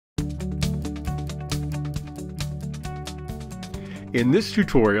In this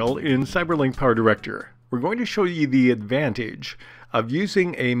tutorial in CyberLink PowerDirector, we're going to show you the advantage of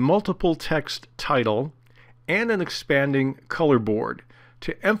using a multiple text title and an expanding color board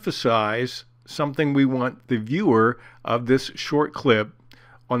to emphasize something we want the viewer of this short clip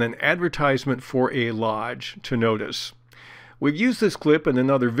on an advertisement for a lodge to notice. We've used this clip in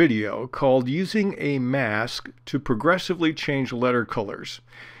another video called Using a Mask to Progressively Change Letter Colors.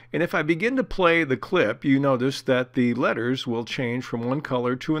 And if I begin to play the clip, you notice that the letters will change from one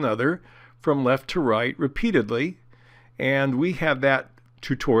color to another, from left to right repeatedly. And we have that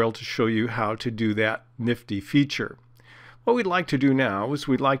tutorial to show you how to do that nifty feature. What we'd like to do now is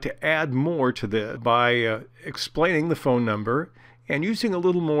we'd like to add more to this by explaining the phone number and using a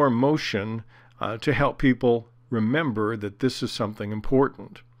little more motion to help people remember that this is something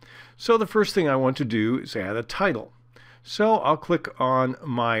important. So the first thing I want to do is add a title. So I'll click on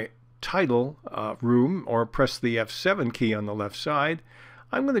my title room or press the F7 key on the left side.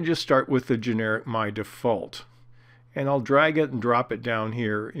 I'm going to just start with the generic My Default. And I'll drag it and drop it down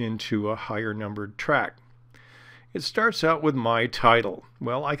here into a higher numbered track. It starts out with My Title.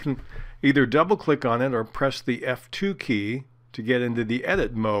 Well, I can either double click on it or press the F2 key to get into the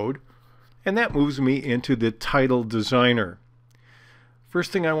edit mode. And that moves me into the title designer.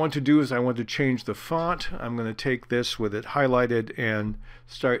 First thing I want to do is I want to change the font. I'm going to take this with it highlighted and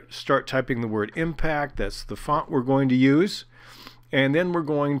start typing the word Impact. That's the font we're going to use. And then we're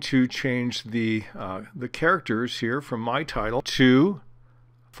going to change the characters here from My Title to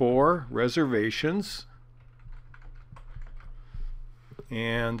For Reservations.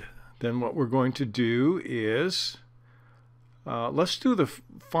 And then what we're going to do is let's do the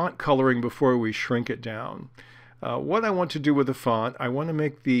font coloring before we shrink it down. What I want to do with the font, I want to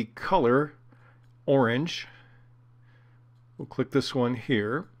make the color orange. We'll click this one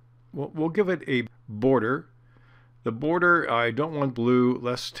here. We'll give it a border. The border, I don't want blue.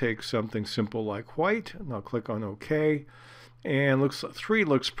 Let's take something simple like white, and I'll click on OK. And 3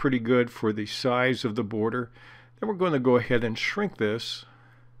 looks pretty good for the size of the border. Then we're going to go ahead and shrink this.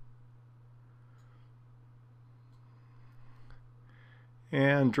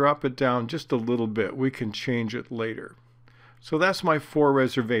 And drop it down just a little bit. We can change it later. So that's my 4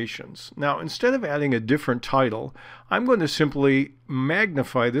 reservations. Now, instead of adding a different title, I'm going to simply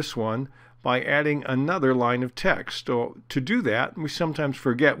magnify this one by adding another line of text. So to do that, we sometimes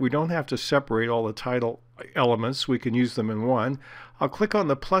forget we don't have to separate all the title elements. We can use them in one. I'll click on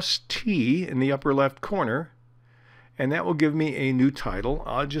the plus T in the upper left corner, and that will give me a new title.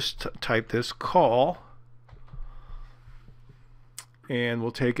 I'll just type this call. And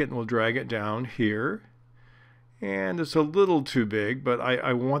we'll take it and we'll drag it down here. And it's a little too big, but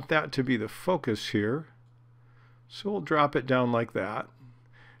I want that to be the focus here. So we'll drop it down like that.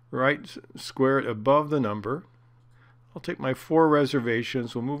 Right, square it above the number. I'll take my 4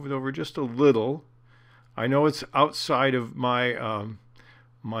 reservations. We'll move it over just a little. I know it's outside of my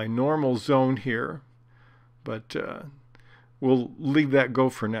my normal zone here, but we'll leave that go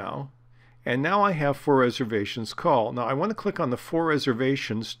for now. And now I have 4 reservations call. Now I want to click on the 4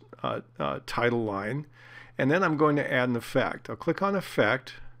 reservations title line, and then I'm going to add an effect. I'll click on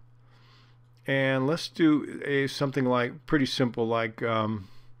Effect, and let's do something like pretty simple, like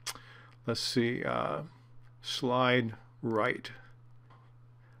let's see, slide right.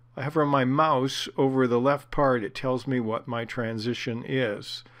 I hover my mouse over the left part. It tells me what my transition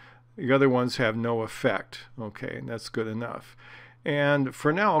is. The other ones have no effect. Okay, and that's good enough. And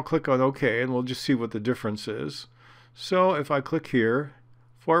for now, I'll click on OK, and we'll just see what the difference is. So if I click here,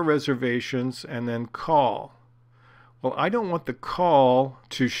 4 reservations, and then call. Well, I don't want the call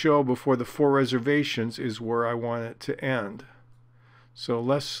to show before the 4 reservations is where I want it to end. So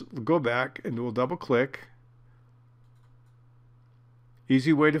let's go back, and we'll double click.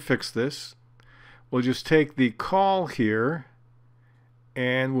 Easy way to fix this. We'll just take the call here,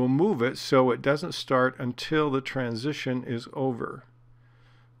 and we'll move it so it doesn't start until the transition is over.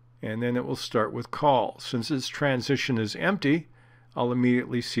 And then it will start with call. Since this transition is empty, I'll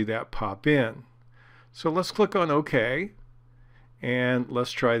immediately see that pop in. So let's click on OK, and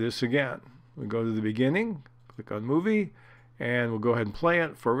let's try this again. We go to the beginning, click on Movie, and we'll go ahead and play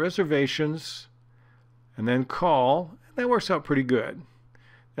it for reservations, and then call. And that works out pretty good.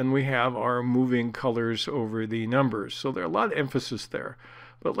 And we have our moving colors over the numbers. So there's a lot of emphasis there.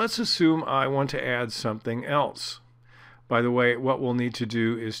 But let's assume I want to add something else. By the way, what we'll need to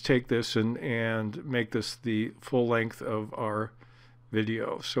do is take this and make this the full length of our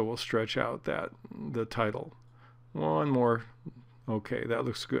video. So we'll stretch out the title. One more. Okay, that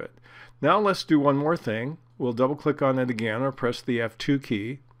looks good. Now let's do one more thing. We'll double click on it again or press the F2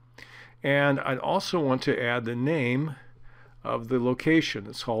 key. And I'd also want to add the name of the location.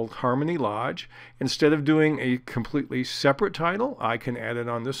 It's called Harmony Lodge. Instead of doing a completely separate title, I can add it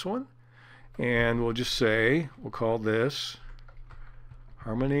on this one. And we'll just say, we'll call this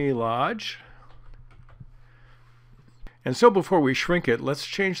Harmony Lodge. And so before we shrink it, let's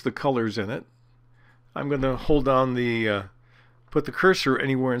change the colors in it. I'm going to hold down the, put the cursor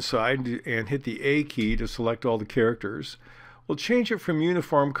anywhere inside and hit the A key to select all the characters. We'll change it from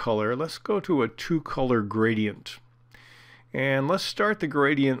uniform color. Let's go to a 2-color gradient. And let's start the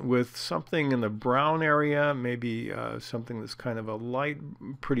gradient with something in the brown area, maybe something that's kind of a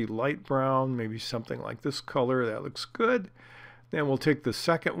pretty light brown, maybe something like this color. That looks good. Then we'll take the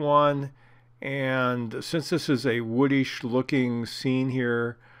second one, and since this is a woodish looking scene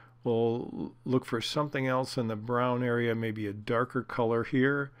here, we'll look for something else in the brown area, maybe a darker color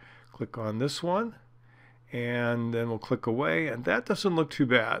here. Click on this one, and then we'll click away, and that doesn't look too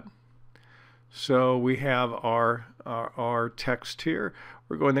bad. So we have our text here.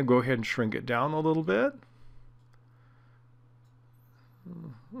 We're going to go ahead and shrink it down a little bit.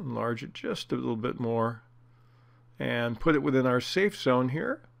 Enlarge it just a little bit more. And put it within our safe zone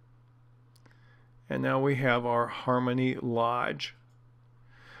here. And now we have our Harmony Lodge.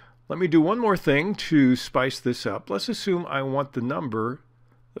 Let me do one more thing to spice this up. Let's assume I want the number,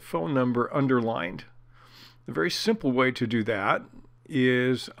 the phone number, underlined. The very simple way to do that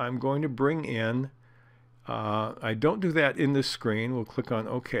is I'm going to bring in, I don't do that in this screen, we'll click on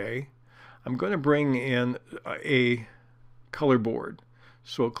OK. I'm going to bring in a color board.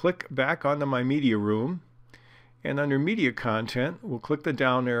 So I'll click back onto my media room, and under media content, we'll click the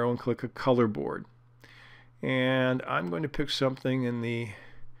down arrow and click a color board. And I'm going to pick something in the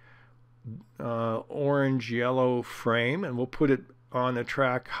orange-yellow frame, and we'll put it on a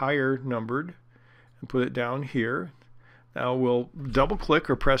track higher numbered and put it down here. Now we'll double click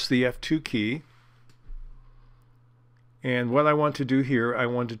or press the F2 key, and what I want to do here, I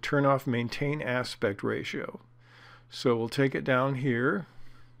want to turn off maintain aspect ratio. So we'll take it down here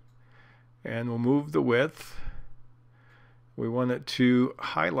and we'll move the width. We want it to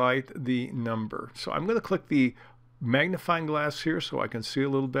highlight the number. So I'm going to click the magnifying glass here so I can see a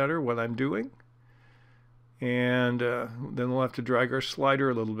little better what I'm doing. And then we'll have to drag our slider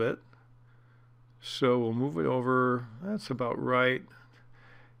a little bit. So we'll move it over. That's about right.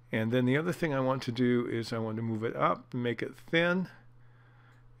 And then the other thing I want to do is I want to move it up and make it thin.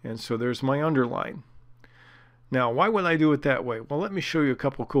 And so there's my underline. Now, why would I do it that way? Well, let me show you a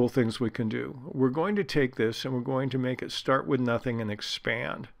couple cool things we can do. We're going to take this and we're going to make it start with nothing and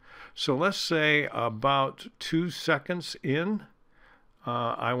expand. So let's say about 2 seconds in,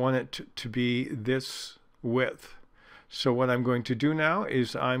 I want it to be this width. So what I'm going to do now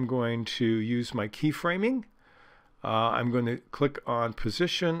is I'm going to use my keyframing. I'm going to click on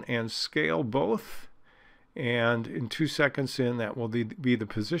position and scale both. And in 2 seconds in, that will be the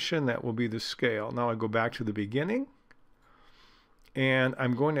position, that will be the scale. Now I go back to the beginning, and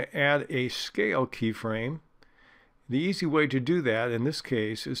I'm going to add a scale keyframe. The easy way to do that in this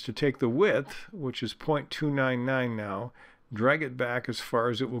case is to take the width, which is 0.299 now, drag it back as far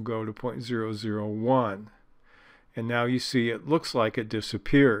as it will go to 0.001. And now you see it looks like it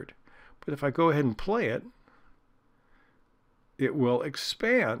disappeared. But if I go ahead and play it, it will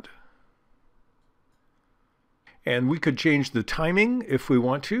expand. And we could change the timing if we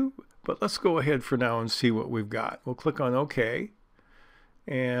want to, but let's go ahead for now and see what we've got. We'll click on OK,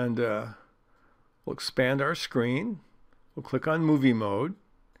 and we'll expand our screen. We'll click on movie mode,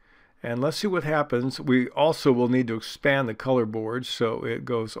 and let's see what happens. We also will need to expand the color board so it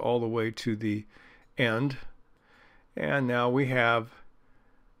goes all the way to the end. And now we have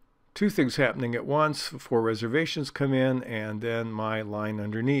 2 things happening at once. 4 reservations come in, and then my line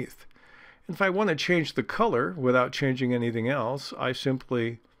underneath. If I want to change the color without changing anything else, I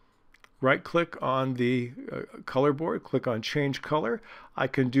simply right-click on the color board, click on Change Color. I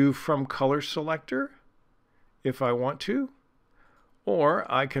can do from Color Selector if I want to, or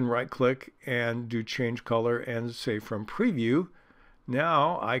I can right-click and do Change Color and say from Preview.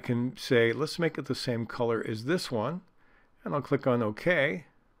 Now I can say, let's make it the same color as this one, and I'll click on OK.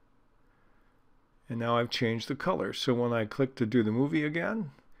 And now I've changed the color. So when I click to do the movie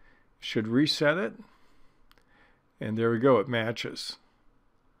again, should reset it, and there we go, it matches.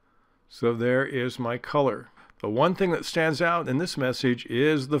 So there is my color. The one thing that stands out in this message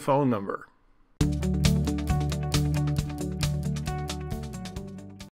is the phone number.